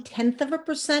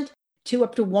 0.1% to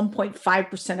up to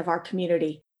 1.5% of our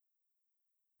community.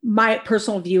 My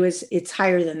personal view is it's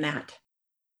higher than that.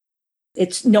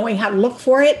 It's knowing how to look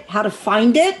for it, how to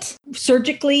find it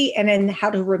surgically, and then how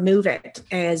to remove it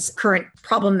as current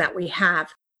problem that we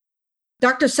have.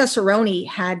 Dr. Cesaroni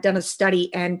had done a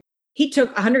study and he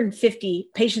took 150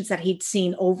 patients that he'd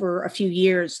seen over a few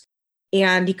years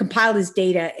and he compiled his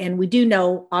data. And we do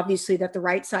know, obviously, that the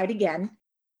right side again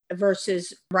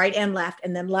versus right and left,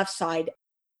 and then left side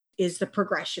is the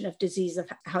progression of disease of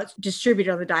how it's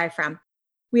distributed on the diaphragm.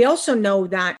 We also know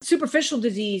that superficial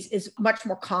disease is much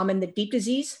more common than deep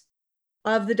disease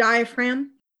of the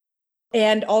diaphragm.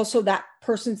 And also that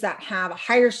persons that have a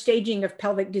higher staging of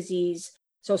pelvic disease,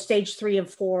 so stage 3 and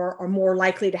 4, are more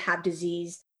likely to have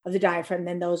disease of the diaphragm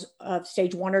than those of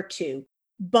stage 1 or 2.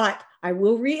 But I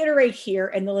will reiterate here,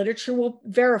 and the literature will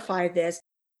verify this,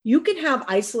 you can have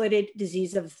isolated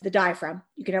disease of the diaphragm.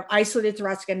 You can have isolated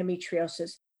thoracic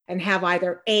endometriosis and have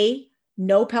either A,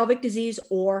 no pelvic disease,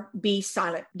 or B,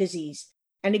 silent disease.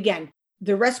 And again,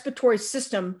 the respiratory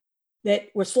system that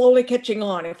we're slowly catching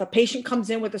on, if a patient comes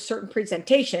in with a certain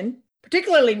presentation,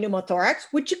 particularly pneumothorax,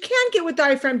 which you can get with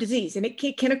diaphragm disease, and it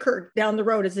can occur down the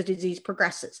road as the disease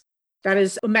progresses. That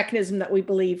is a mechanism that we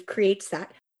believe creates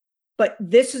that. But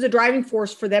this is a driving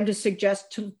force for them to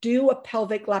suggest to do a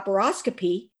pelvic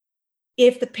laparoscopy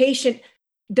if the patient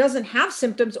doesn't have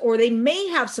symptoms, or they may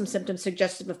have some symptoms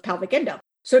suggestive of pelvic endo.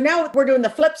 So now we're doing the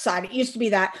flip side. It used to be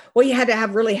that, well, you had to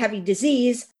have really heavy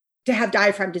disease to have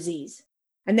diaphragm disease.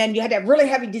 And then you had to have really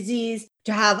heavy disease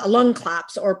to have a lung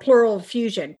collapse or pleural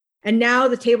effusion. And now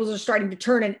the tables are starting to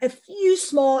turn, and a few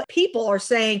small people are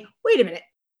saying, wait a minute,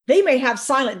 they may have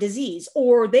silent disease,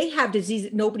 or they have disease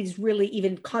that nobody's really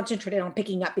even concentrated on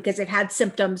picking up because they've had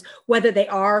symptoms, whether they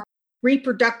are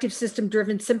reproductive system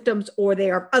driven symptoms or they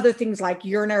are other things like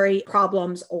urinary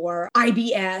problems or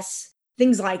IBS,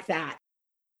 things like that.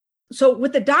 So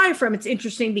with the diaphragm, it's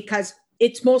interesting because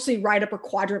it's mostly right upper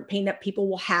quadrant pain that people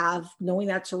will have, knowing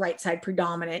that's the right side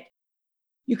predominant.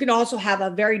 You can also have a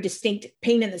very distinct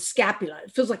pain in the scapula.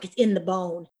 It feels like it's in the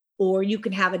bone. Or you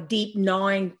can have a deep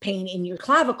gnawing pain in your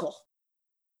clavicle.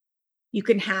 You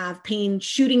can have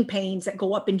shooting pains that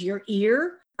go up into your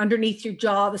ear, underneath your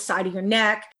jaw, the side of your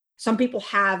neck. Some people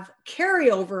have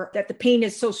carryover that the pain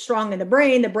is so strong in the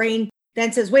brain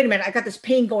then says, wait a minute, I got this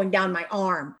pain going down my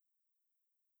arm.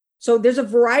 So there's a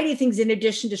variety of things in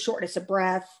addition to shortness of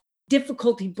breath,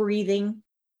 difficulty breathing,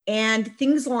 and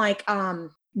things like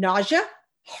nausea,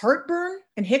 heartburn,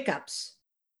 and hiccups.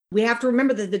 We have to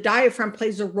remember that the diaphragm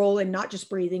plays a role in not just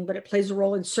breathing, but it plays a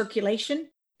role in circulation,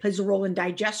 plays a role in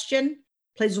digestion,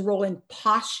 plays a role in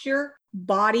posture,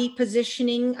 body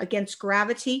positioning against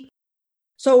gravity.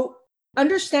 So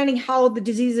understanding how the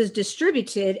disease is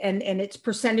distributed and its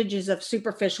percentages of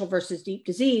superficial versus deep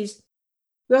disease,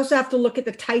 we also have to look at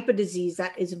the type of disease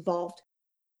that is involved.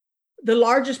 The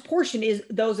largest portion is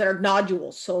those that are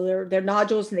nodules. So they're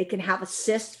nodules, and they can have a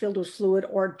cyst filled with fluid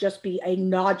or just be a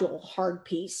nodule, hard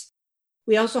piece.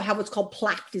 We also have what's called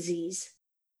plaque disease.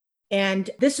 And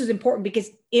this is important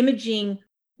because imaging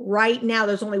right now,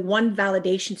 there's only one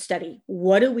validation study.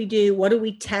 What do we do? What do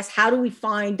we test? How do we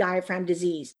find diaphragm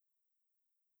disease?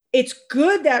 It's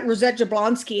good that Rosette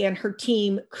Jablonski and her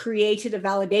team created a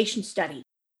validation study.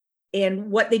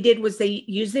 And what they did was they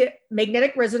used the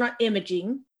magnetic resonant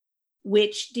imaging,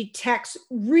 which detects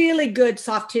really good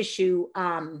soft tissue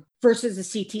versus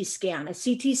a CT scan. A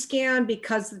CT scan,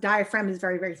 because the diaphragm is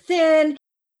very, very thin,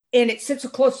 and it sits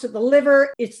close to the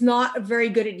liver, it's not very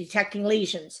good at detecting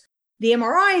lesions. The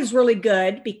MRI is really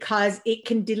good because it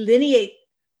can delineate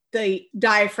the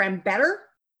diaphragm better.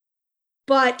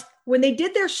 But when they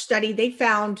did their study, they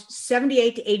found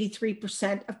 78 to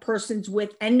 83% of persons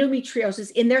with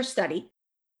endometriosis in their study,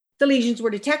 the lesions were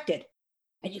detected.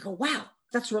 And you go, wow,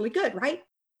 that's really good, right?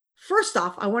 First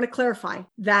off, I want to clarify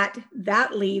that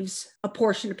that leaves a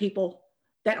portion of people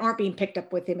that aren't being picked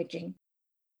up with imaging.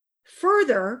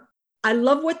 Further, I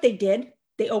love what they did.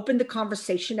 They opened the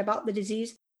conversation about the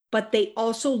disease, but they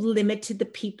also limited the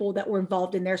people that were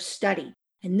involved in their study.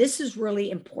 And this is really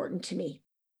important to me.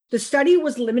 The study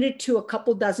was limited to a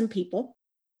couple dozen people,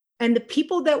 and the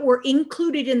people that were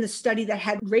included in the study that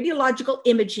had radiological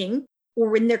imaging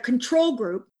or in their control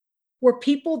group were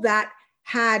people that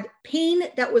had pain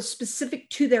that was specific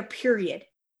to their period.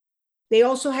 They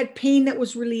also had pain that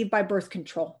was relieved by birth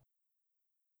control.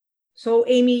 So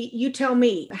Amy, you tell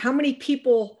me, how many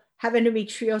people have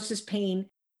endometriosis pain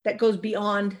that goes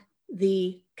beyond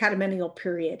the catamenial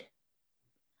period?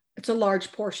 It's a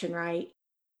large portion, right?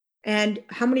 And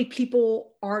how many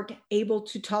people aren't able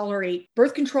to tolerate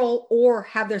birth control or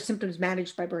have their symptoms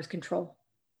managed by birth control?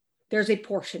 There's a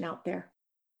portion out there.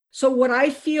 So what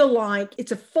I feel like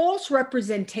it's a false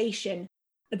representation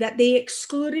that they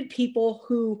excluded people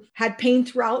who had pain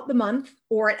throughout the month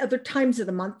or at other times of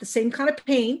the month, the same kind of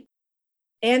pain,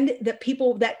 and that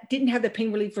people that didn't have the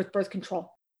pain relief with birth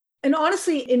control. And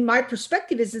honestly, in my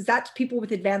perspective is that's people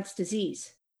with advanced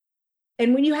disease.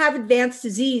 And when you have advanced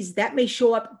disease, that may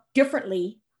show up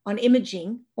differently on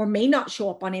imaging or may not show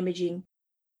up on imaging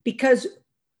because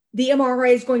the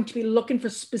MRI is going to be looking for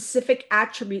specific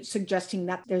attributes suggesting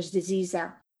that there's disease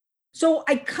there. So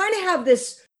I kind of have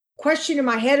this question in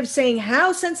my head of saying,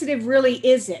 how sensitive really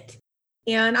is it?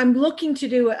 And I'm looking to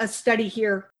do a study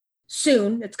here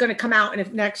soon. It's going to come out in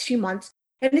the next few months.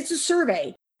 And it's a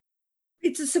survey.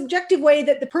 It's a subjective way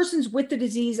that the persons with the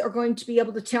disease are going to be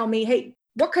able to tell me, hey,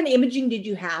 what kind of imaging did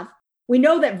you have? We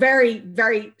know that very,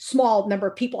 very small number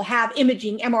of people have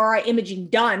imaging, MRI imaging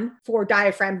done for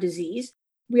diaphragm disease.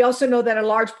 We also know that a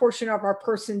large portion of our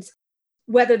persons,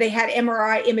 whether they had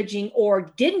MRI imaging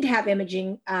or didn't have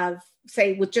imaging of,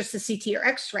 say, with just the CT or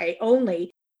X-ray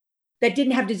only, that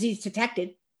didn't have disease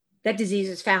detected, that disease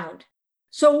is found.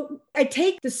 So I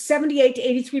take the 78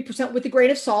 to 83% with a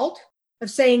grain of salt of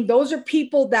saying those are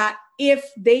people that if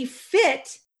they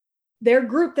fit their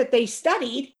group that they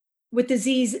studied with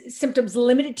disease symptoms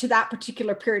limited to that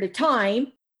particular period of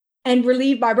time and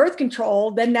relieved by birth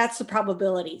control, then that's the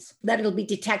probabilities that it'll be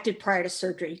detected prior to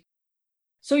surgery.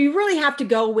 So you really have to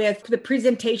go with the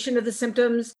presentation of the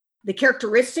symptoms, the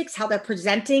characteristics, how they're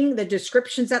presenting, the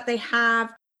descriptions that they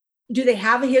have. Do they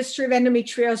have a history of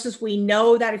endometriosis? We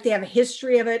know that if they have a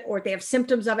history of it or if they have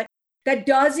symptoms of it, that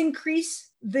does increase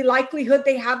the likelihood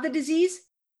they have the disease,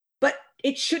 but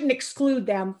it shouldn't exclude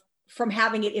them from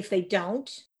having it if they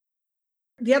don't.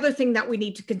 The other thing that we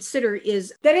need to consider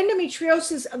is that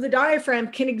endometriosis of the diaphragm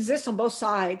can exist on both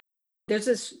sides. There's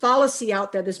this fallacy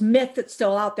out there, this myth that's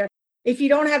still out there. If you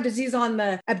don't have disease on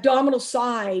the abdominal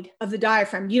side of the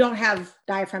diaphragm, you don't have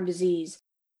diaphragm disease.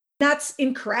 That's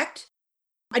incorrect.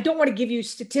 I don't want to give you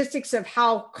statistics of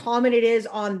how common it is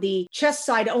on the chest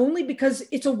side only because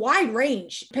it's a wide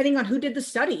range depending on who did the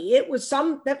study. It was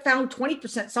some that found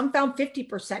 20%, some found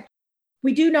 50%.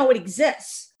 We do know it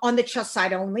exists on the chest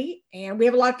side only. And we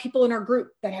have a lot of people in our group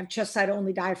that have chest side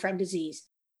only diaphragm disease.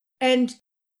 And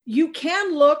you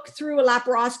can look through a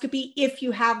laparoscopy if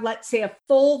you have, let's say, a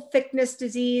full thickness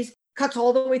disease, cuts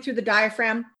all the way through the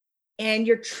diaphragm, and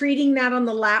you're treating that on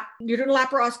the lap. You're doing a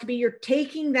laparoscopy, you're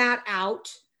taking that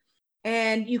out,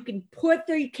 and you can put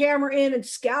the camera in and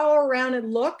scour around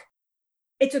and look.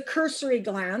 It's a cursory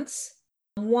glance.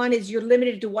 One is you're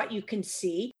limited to what you can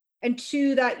see. And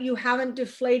two, that you haven't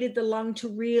deflated the lung to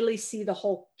really see the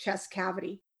whole chest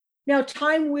cavity. Now,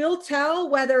 time will tell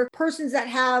whether persons that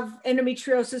have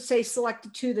endometriosis, say,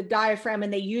 selected to the diaphragm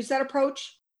and they use that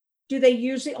approach, do they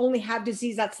usually only have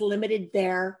disease that's limited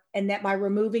there and that by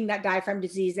removing that diaphragm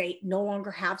disease, they no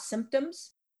longer have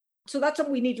symptoms? So that's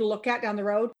what we need to look at down the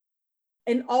road.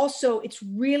 And also, it's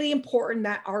really important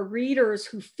that our readers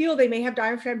who feel they may have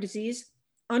diaphragm disease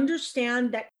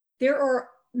understand that there are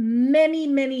many,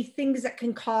 many things that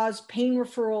can cause pain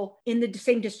referral in the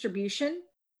same distribution.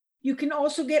 You can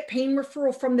also get pain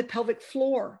referral from the pelvic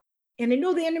floor. And I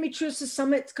know the Endometriosis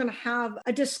Summit is going to have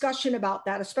a discussion about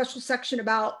that, a special section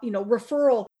about,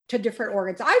 referral to different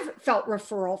organs. I've felt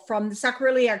referral from the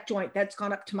sacroiliac joint that's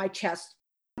gone up to my chest.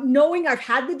 Knowing I've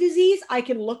had the disease, I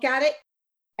can look at it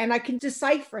and I can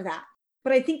decipher that.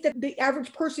 But I think that the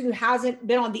average person who hasn't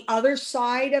been on the other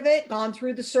side of it, gone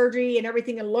through the surgery and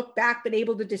everything and looked back, been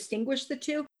able to distinguish the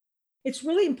two, it's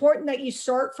really important that you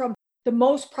start from the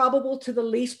most probable to the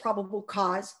least probable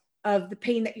cause of the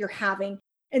pain that you're having.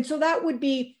 And so that would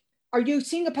be, are you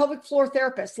seeing a pelvic floor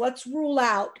therapist? Let's rule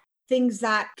out things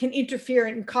that can interfere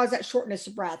and cause that shortness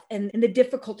of breath and the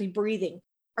difficulty breathing.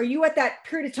 Are you at that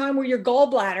period of time where your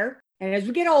gallbladder, and as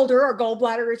we get older, our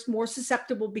gallbladder is more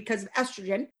susceptible because of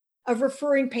estrogen, of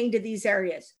referring pain to these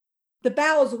areas? The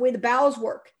bowels, the way the bowels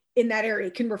work in that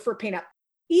area can refer pain up.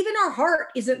 Even our heart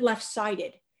isn't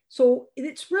left-sided. So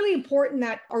it's really important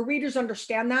that our readers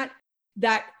understand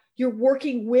that you're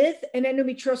working with an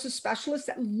endometriosis specialist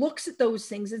that looks at those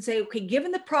things and say, okay,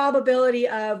 given the probability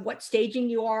of what staging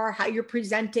you are, how you're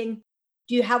presenting,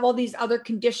 do you have all these other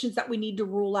conditions that we need to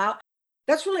rule out?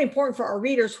 That's really important for our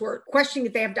readers who are questioning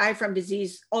if they have diaphragm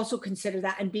disease. Also consider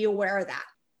that and be aware of that.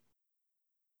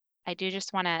 I do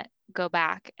just want to go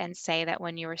back and say that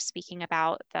when you were speaking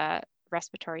about the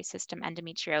respiratory system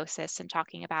endometriosis and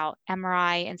talking about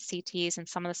MRI and CTs and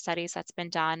some of the studies that's been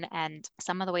done and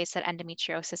some of the ways that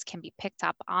endometriosis can be picked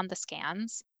up on the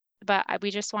scans. But we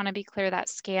just want to be clear that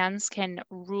scans can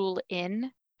rule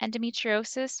in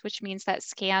endometriosis, which means that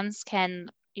scans can,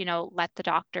 let the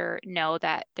doctor know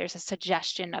that there's a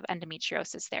suggestion of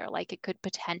endometriosis there, like it could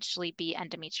potentially be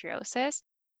endometriosis.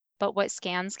 But what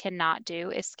scans cannot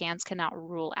do is scans cannot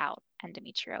rule out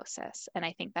endometriosis. And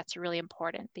I think that's really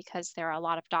important because there are a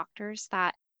lot of doctors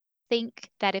that think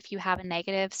that if you have a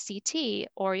negative CT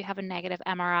or you have a negative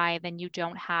MRI, then you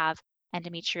don't have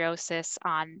endometriosis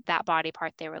on that body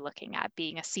part they were looking at,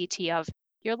 being a CT of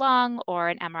your lung or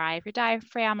an MRI of your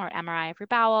diaphragm or MRI of your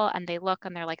bowel. And they look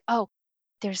and they're like, oh,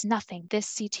 there's nothing.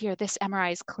 This CT or this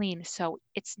MRI is clean, so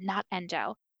it's not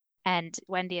endo. And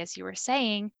Wendy, as you were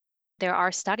saying, there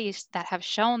are studies that have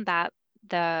shown that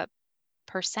the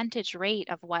percentage rate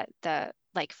of what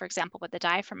for example, with the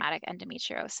diaphragmatic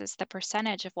endometriosis, the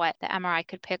percentage of what the MRI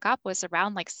could pick up was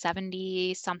around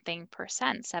 70 something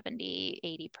percent,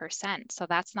 70, 80%. So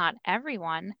that's not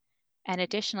everyone. And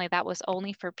additionally, that was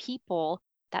only for people,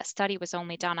 that study was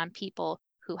only done on people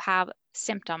who have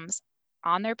symptoms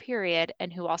on their period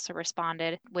and who also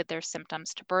responded with their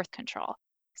symptoms to birth control.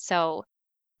 So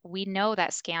we know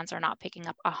that scans are not picking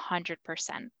up 100%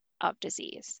 of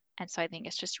disease. And so I think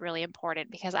it's just really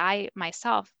important because I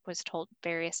myself was told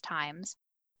various times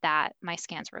that my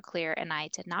scans were clear and I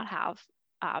did not have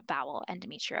bowel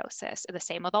endometriosis. The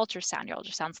same with ultrasound. Your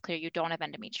ultrasound's clear, you don't have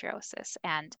endometriosis.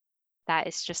 And that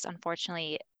is just,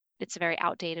 unfortunately, it's a very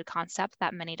outdated concept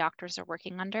that many doctors are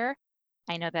working under.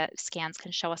 I know that scans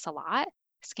can show us a lot.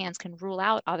 Scans can rule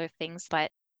out other things, but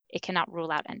it cannot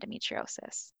rule out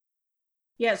endometriosis.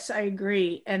 Yes, I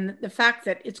agree. And the fact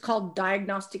that it's called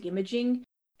diagnostic imaging,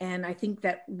 and I think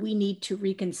that we need to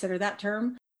reconsider that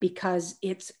term because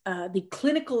it's the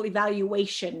clinical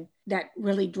evaluation that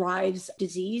really drives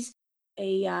disease.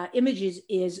 Image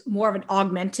is more of an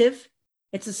augmentive.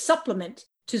 It's a supplement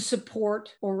to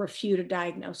support or refute a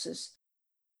diagnosis.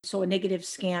 So a negative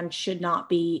scan should not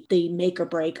be the make or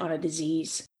break on a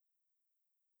disease.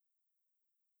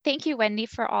 Thank you, Wendy,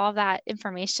 for all that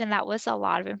information. That was a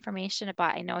lot of information,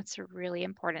 but I know it's a really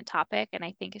important topic, and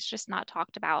I think it's just not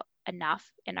talked about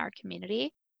enough in our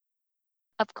community.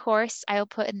 Of course, I'll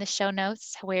put in the show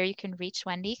notes where you can reach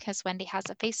Wendy, because Wendy has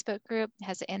a Facebook group,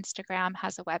 has an Instagram,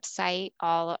 has a website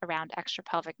all around extra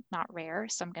pelvic, not rare.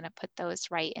 So I'm going to put those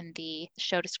right in the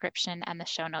show description and the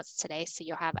show notes today, so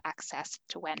you'll have access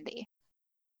to Wendy.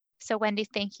 So Wendy,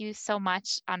 thank you so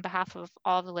much on behalf of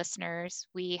all the listeners.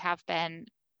 We have been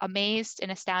amazed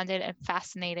and astounded and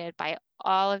fascinated by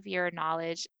all of your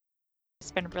knowledge.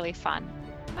 It's been really fun.